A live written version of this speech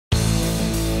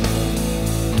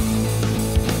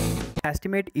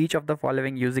Estimate each of the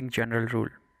following using general rule.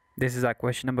 This is our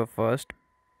question number first.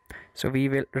 So we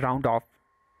will round off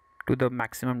to the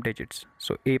maximum digits.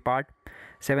 So A part,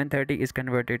 730 is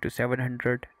converted to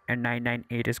 700 and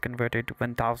 998 is converted to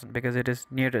 1000 because it is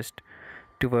nearest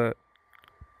to a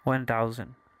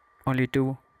 1000. Only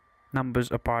two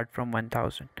numbers apart from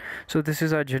 1000. So this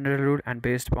is our general rule, and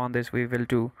based upon this we will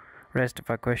do rest of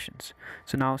our questions.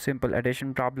 So now simple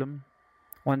addition problem.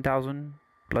 1000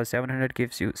 plus 700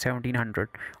 gives you 1700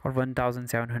 or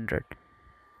 1700.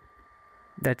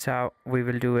 That's how we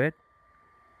will do it.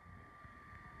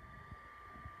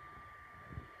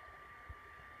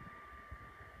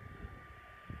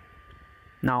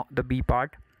 Now the B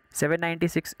part,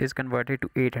 796 is converted to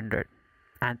 800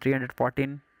 and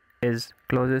 314 is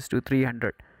closest to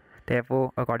 300.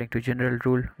 Therefore, according to general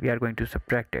rule, we are going to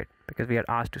subtract it because we are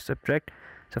asked to subtract.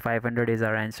 So 500 is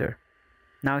our answer.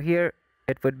 Now here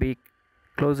it would be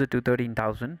closer to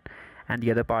 13,000 and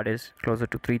the other part is closer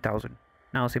to 3,000.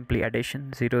 Now simply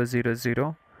addition, 0 0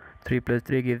 0, 3 plus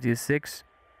 3 gives you 6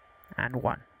 and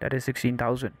 1, that is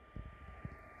 16,000.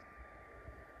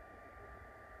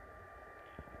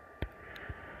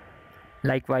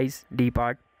 Likewise, D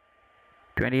part,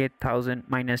 28,000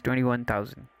 minus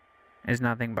 21,000 is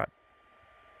nothing but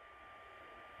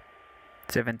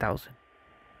 7,000.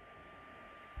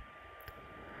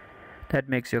 That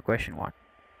makes your question 1.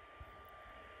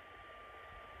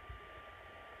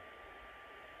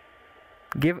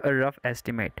 Give a rough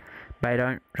estimate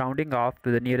by rounding off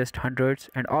to the nearest hundreds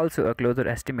and also a closer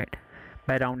estimate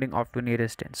by rounding off to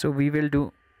nearest tens. So we will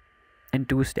do in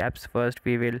 2 steps. First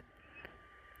we will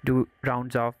do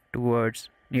rounds off towards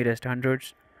nearest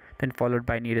hundreds, then followed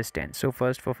by nearest tens. So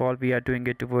first of all we are doing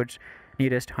it towards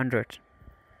nearest hundreds.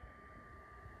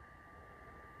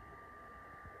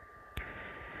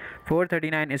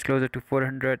 439 is closer to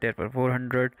 400, therefore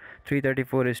 400.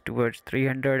 334 is towards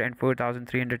 300 and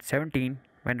 4317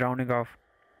 when rounding off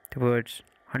towards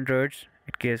hundreds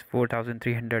it gives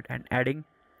 4300 and adding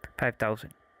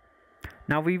 5000.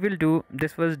 Now we will do,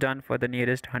 this was done for the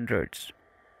nearest hundreds,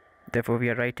 therefore we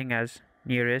are writing as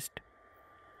nearest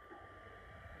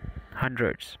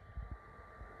hundreds,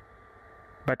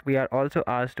 but we are also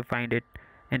asked to find it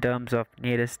in terms of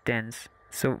nearest tens.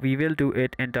 So we will do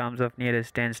it in terms of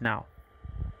nearest tens now.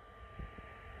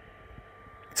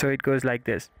 So it goes like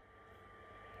this: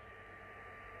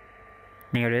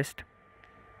 nearest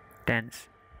tens,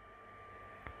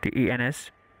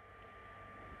 TENS.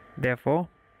 Therefore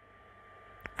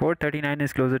 439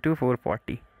 is closer to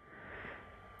 440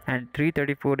 and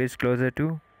 334 is closer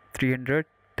to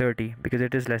 330 because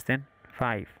it is less than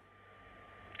 5,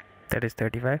 that is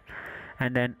 35,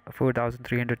 and then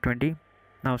 4320.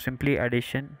 Now simply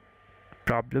addition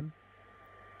problem,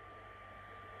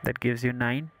 that gives you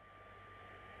 9.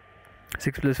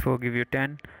 6 plus 4 give you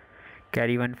 10,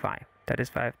 carry 1 5, that is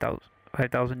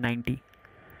 5090.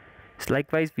 So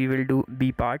likewise we will do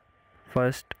B part,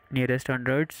 first nearest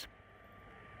hundreds.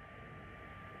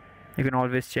 You can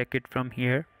always check it from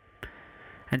here,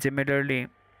 and similarly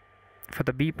for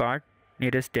the B part,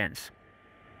 nearest tens.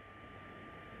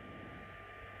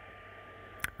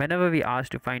 Whenever we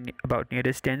ask to find about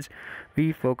nearest tens,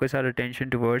 we focus our attention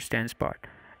towards tens part,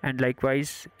 and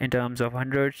likewise in terms of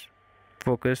hundreds,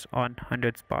 focus on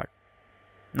hundreds part.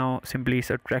 Now simply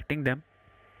subtracting them,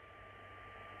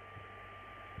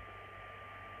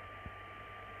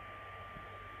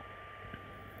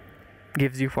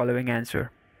 gives you following answer.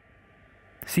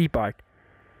 C part,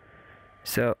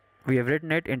 so we have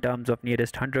written it in terms of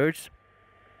nearest hundreds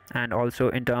and also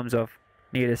in terms of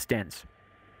nearest tens.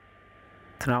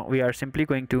 So now we are simply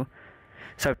going to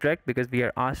subtract because we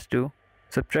are asked to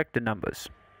subtract the numbers.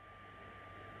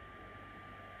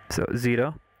 So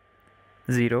 0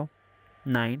 0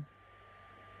 9,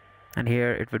 and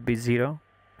here it would be 0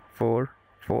 4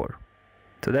 4.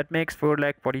 So that makes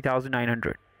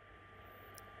 4,40,900.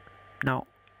 Now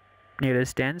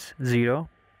nearest tens, 0,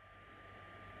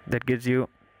 that gives you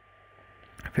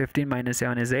 15 minus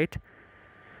 7 is 8,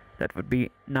 that would be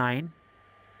 9.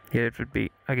 Here it would be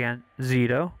again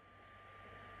 0,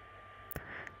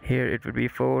 here it would be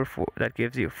 4 4, that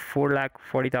gives you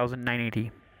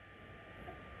 4,40,980.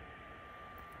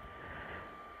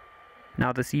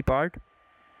 Now the C part,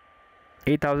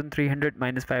 8,300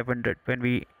 minus 500 when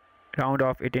we round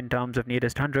off it in terms of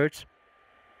nearest hundreds,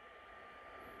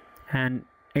 and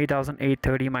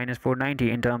 8,830 minus 490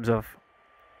 in terms of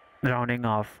rounding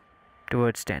off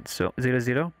towards tens. So 0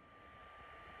 0.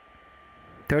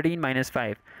 13 minus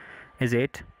 5 is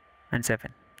 8 and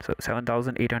 7, so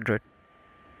 7,800.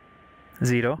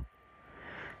 0.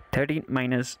 13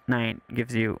 minus 9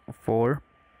 gives you 4.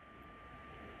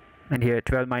 and here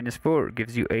 12 minus 4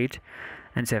 gives you 8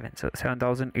 and 7, so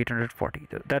 7840.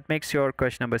 That makes your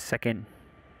question number second.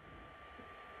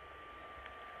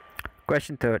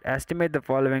 Question third, estimate the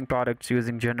following products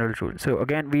using general rule. So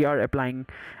again we are applying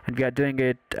and we are doing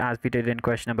it as we did in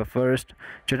question number first.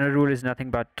 General rule is nothing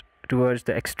but towards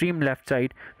the extreme left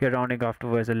side, we are rounding off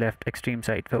towards the left extreme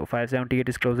side. So 578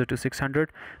 is closer to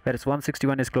 600, whereas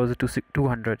 161 is closer to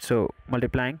 200. So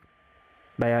multiplying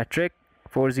by our trick,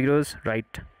 4 zeros,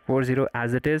 write 40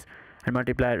 as it is, and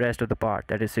multiply the rest of the part,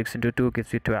 that is 6 into 2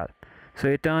 gives you 12. So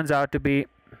it turns out to be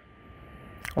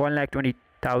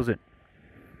 1,20,000.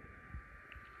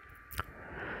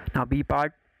 Now B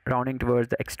part, rounding towards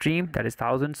the extreme, that is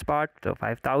thousands part, so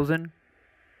 5,000,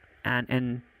 and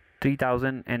in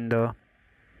 3,000 in the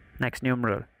next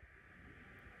numeral.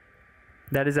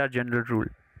 That is our general rule,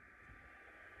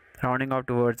 rounding off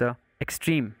towards the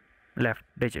extreme left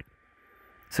digit.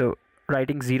 So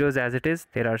writing zeros as it is,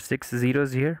 there are 6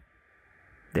 zeros here,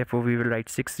 therefore we will write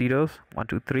 6 zeros, 1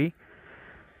 2 3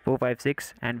 4 5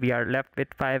 6, and we are left with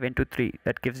 5 into 3,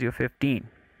 that gives you 15.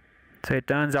 So it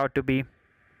turns out to be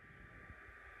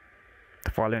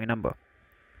the following number.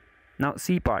 Now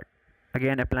C part,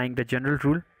 again applying the general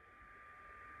rule,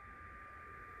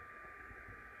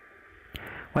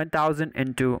 1000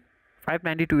 into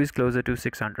 592 is closer to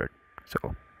 600,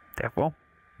 so therefore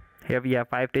here we have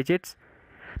 5 digits,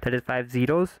 that is 5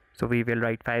 zeros, so we will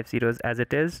write 5 zeros as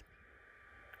it is,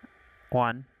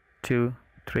 1 2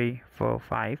 3 4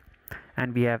 5,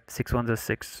 and we have 6 ones are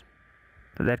 6,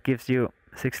 so that gives you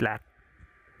 6 lakh.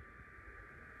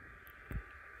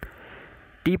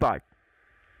 D part,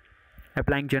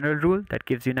 applying general rule, that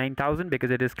gives you 9,000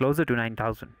 because it is closer to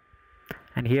 9,000,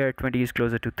 and here 20 is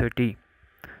closer to 30,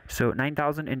 so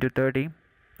 9,000 into 30,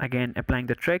 again applying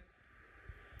the trick,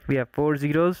 we have 4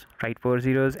 zeros, write 4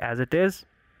 zeros as it is,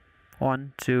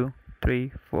 1 2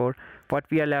 3 4, what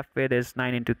we are left with is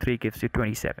 9 into 3 gives you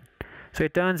 27. So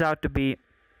it turns out to be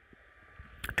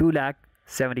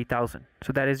 2,70,000.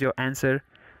 So that is your answer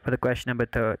for the question number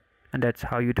third, and that's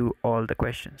how you do all the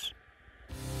questions.